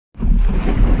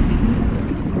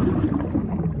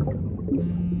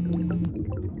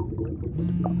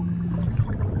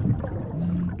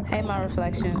Hey, my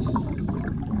reflection.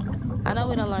 I know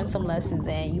we done learned some lessons,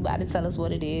 and you about to tell us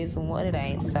what it is and what it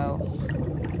ain't. So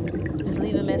just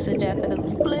leave a message after the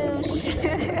sploosh.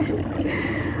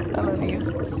 I love you.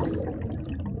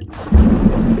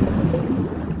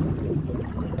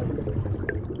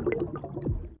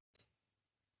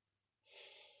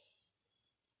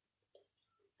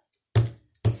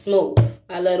 Smooth.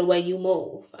 I love the way you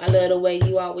move. I love the way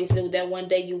you always knew that one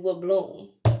day you would bloom.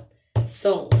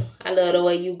 Soon. I love the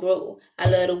way you grow. I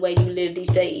love the way you lived each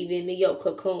day, even in your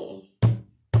cocoon.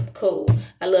 Cool.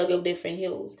 I love your different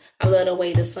hues. I love the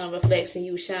way the sun reflects and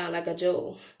you shine like a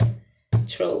jewel.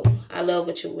 True. I love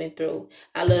what you went through.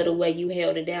 I love the way you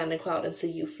held it down and crawled until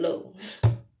you flew.